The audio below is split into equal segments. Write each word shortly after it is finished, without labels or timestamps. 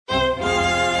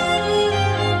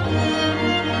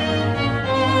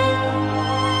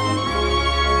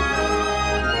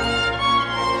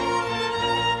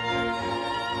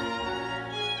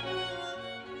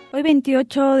Hoy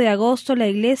 28 de agosto la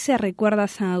Iglesia recuerda a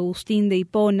San Agustín de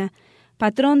Hipona,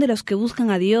 patrón de los que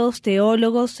buscan a Dios,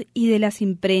 teólogos y de las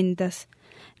imprentas.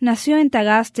 Nació en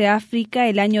Tagaste, África,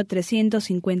 el año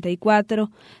 354.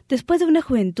 Después de una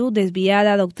juventud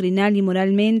desviada doctrinal y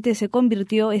moralmente, se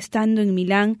convirtió estando en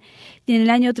Milán y en el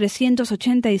año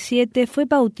 387 fue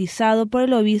bautizado por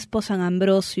el obispo San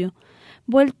Ambrosio.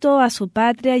 Vuelto a su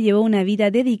patria, llevó una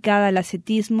vida dedicada al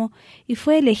ascetismo y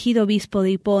fue elegido obispo de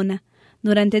Hipona.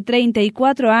 Durante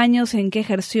 34 años en que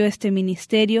ejerció este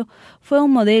ministerio, fue un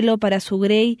modelo para su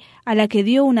grey, a la que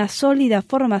dio una sólida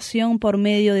formación por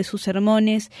medio de sus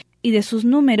sermones y de sus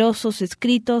numerosos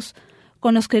escritos,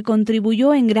 con los que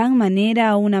contribuyó en gran manera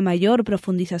a una mayor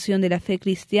profundización de la fe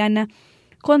cristiana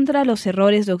contra los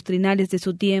errores doctrinales de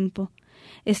su tiempo.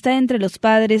 Está entre los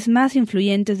padres más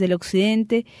influyentes del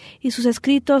Occidente y sus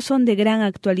escritos son de gran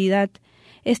actualidad.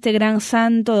 Este gran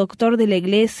santo, doctor de la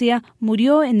Iglesia,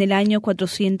 murió en el año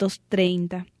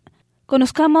 430.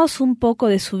 Conozcamos un poco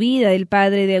de su vida. El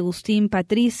padre de Agustín,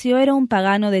 Patricio, era un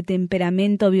pagano de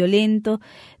temperamento violento,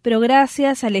 pero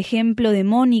gracias al ejemplo de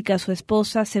Mónica, su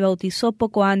esposa, se bautizó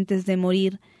poco antes de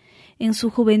morir. En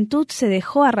su juventud se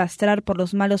dejó arrastrar por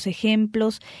los malos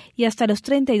ejemplos y hasta los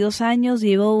 32 años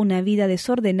llevó una vida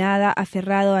desordenada,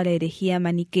 aferrado a la herejía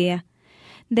maniquea.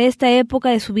 De esta época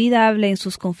de su vida habla en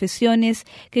sus confesiones,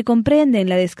 que comprenden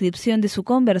la descripción de su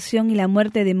conversión y la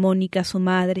muerte de Mónica, su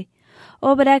madre,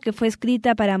 obra que fue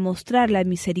escrita para mostrar la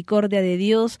misericordia de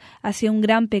Dios hacia un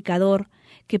gran pecador,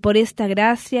 que por esta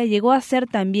gracia llegó a ser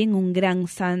también un gran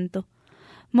santo.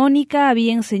 Mónica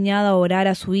había enseñado a orar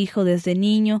a su hijo desde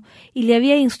niño y le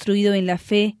había instruido en la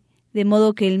fe, de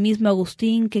modo que el mismo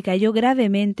Agustín, que cayó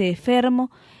gravemente enfermo,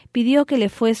 pidió que le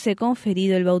fuese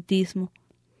conferido el bautismo.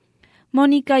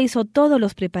 Mónica hizo todos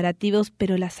los preparativos,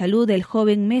 pero la salud del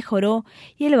joven mejoró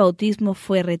y el bautismo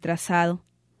fue retrasado.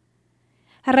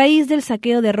 A raíz del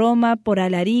saqueo de Roma por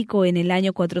Alarico en el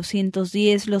año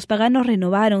 410, los paganos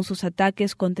renovaron sus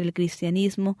ataques contra el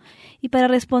cristianismo, y para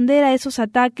responder a esos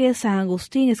ataques, San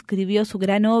Agustín escribió su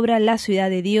gran obra La ciudad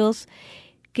de Dios,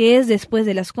 que es, después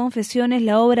de las confesiones,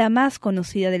 la obra más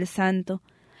conocida del santo.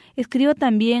 Escribió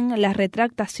también las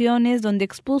retractaciones, donde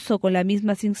expuso con la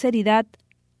misma sinceridad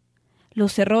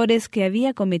los errores que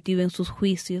había cometido en sus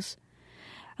juicios.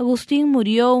 Agustín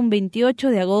murió un 28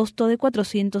 de agosto de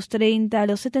 430 a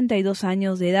los 72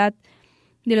 años de edad,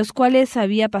 de los cuales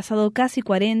había pasado casi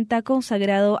 40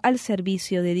 consagrado al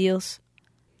servicio de Dios.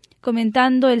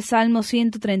 Comentando el Salmo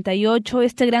 138,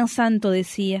 este gran santo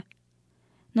decía: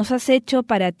 «Nos has hecho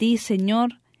para ti,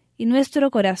 Señor, y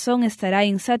nuestro corazón estará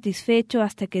insatisfecho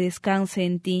hasta que descanse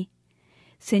en ti.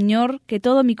 Señor, que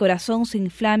todo mi corazón se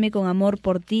inflame con amor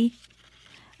por ti.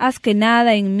 Haz que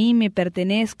nada en mí me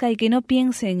pertenezca y que no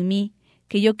piense en mí,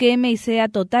 que yo queme y sea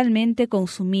totalmente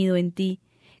consumido en ti,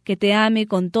 que te ame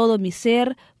con todo mi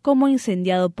ser como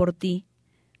incendiado por ti».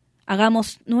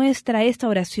 Hagamos nuestra esta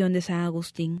oración de San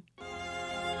Agustín.